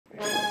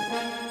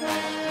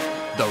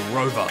the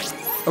Rover,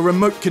 a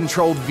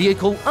remote-controlled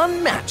vehicle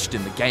unmatched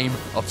in the game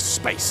of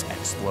space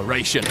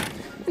exploration.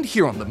 And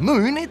here on the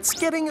moon, it's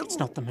getting... It's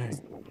not the moon.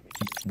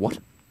 What?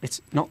 It's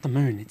not the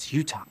moon, it's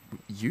Utah.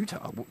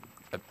 Utah?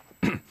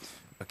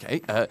 Okay,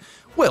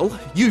 well,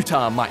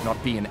 Utah might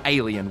not be an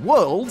alien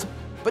world,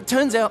 but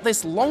turns out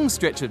this long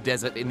stretch of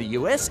desert in the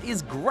US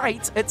is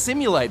great at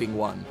simulating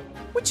one,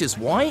 which is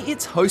why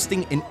it's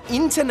hosting an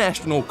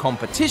international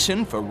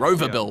competition for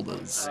rover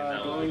builders.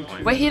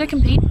 We're here to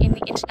compete in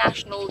the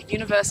International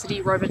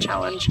University Rover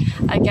Challenge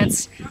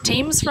against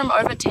teams from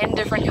over 10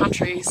 different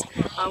countries.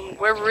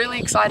 We're really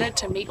excited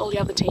to meet all the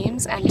other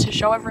teams and to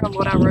show everyone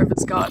what our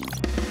rover's got.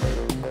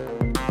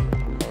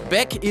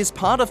 Beck is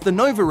part of the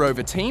Nova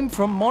Rover team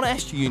from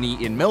Monash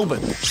Uni in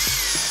Melbourne,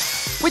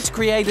 which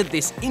created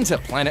this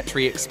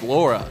interplanetary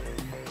explorer.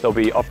 They'll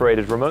be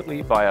operated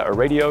remotely via a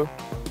radio,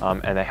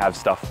 and they have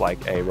stuff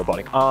like a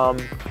robotic arm.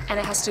 And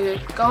it has to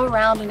go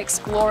around and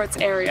explore its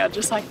area,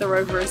 just like the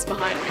rover is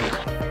behind me.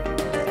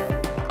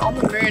 On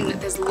the moon,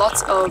 there's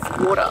lots of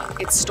water.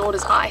 It's stored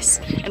as ice,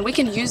 and we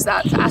can use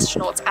that for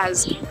astronauts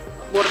as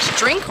water to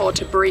drink or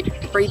to breathe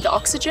the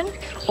oxygen,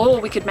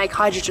 or we could make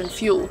hydrogen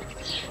fuel.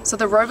 So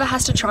the rover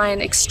has to try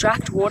and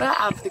extract water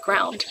out of the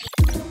ground.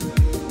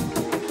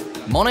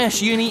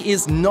 Monash Uni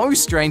is no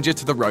stranger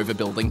to the rover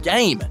building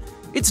game.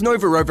 Its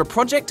Nova Rover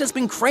project has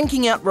been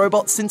cranking out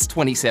robots since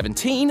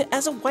 2017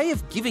 as a way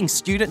of giving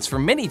students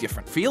from many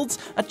different fields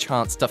a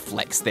chance to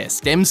flex their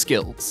STEM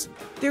skills.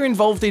 They're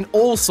involved in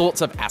all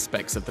sorts of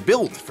aspects of the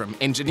build, from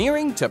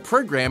engineering to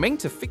programming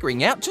to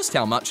figuring out just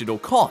how much it'll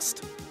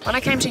cost. When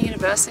I came to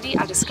university,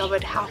 I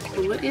discovered how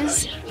cool it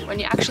is when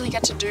you actually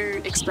get to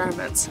do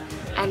experiments.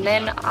 And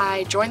then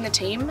I joined the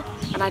team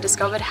and I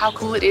discovered how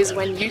cool it is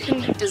when you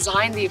can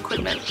design the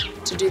equipment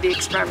to do the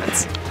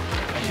experiments.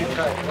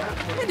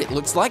 And it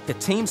looks like the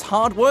team's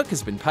hard work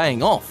has been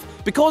paying off,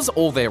 because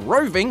all their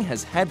roving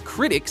has had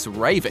critics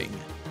raving.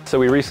 So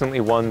we recently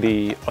won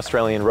the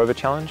Australian Rover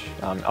Challenge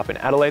up in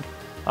Adelaide.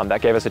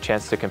 That gave us a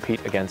chance to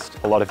compete against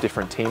a lot of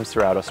different teams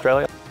throughout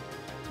Australia.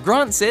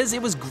 Grant says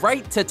it was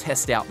great to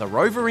test out the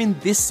rover in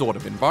this sort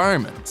of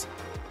environment.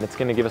 It's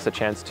going to give us a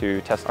chance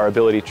to test our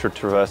ability to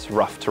traverse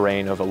rough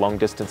terrain over long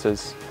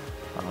distances,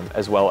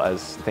 as well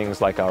as things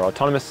like our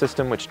autonomous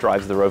system, which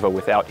drives the rover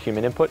without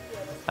human input,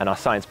 and our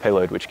science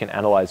payload, which can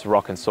analyze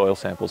rock and soil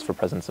samples for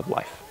presence of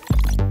life.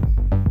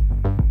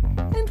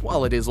 And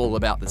while it is all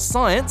about the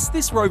science,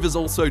 this rover's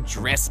also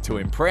dressed to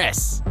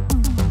impress.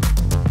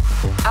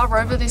 Our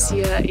rover this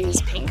year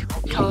is pink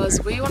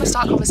because we want to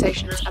start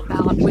conversations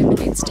about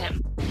women in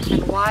STEM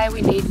and why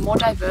we need more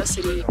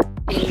diversity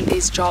in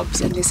these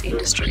jobs in this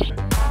industry.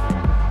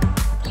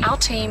 Our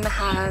team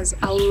has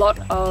a lot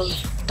of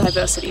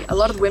diversity, a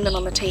lot of women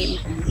on the team,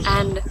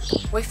 and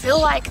we feel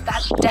like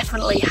that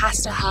definitely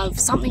has to have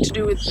something to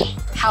do with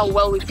how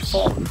well we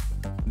perform.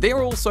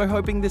 They're also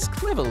hoping this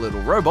clever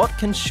little robot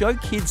can show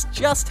kids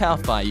just how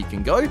far you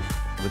can go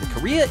with a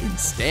career in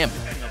STEM.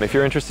 If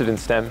you're interested in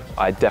STEM,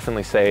 I'd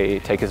definitely say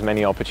take as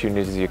many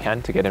opportunities as you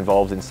can to get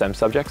involved in STEM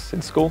subjects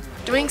in school.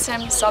 Doing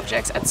STEM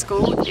subjects at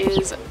school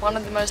is one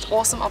of the most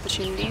awesome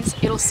opportunities.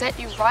 It'll set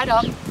you right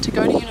up to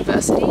go to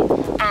university,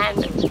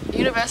 and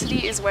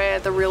university is where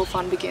the real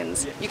fun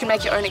begins. You can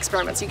make your own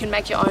experiments, you can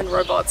make your own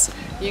robots,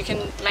 you can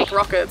make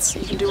rockets,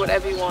 you can do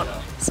whatever you want.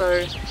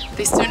 So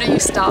the sooner you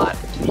start,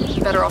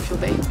 the better off you'll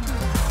be.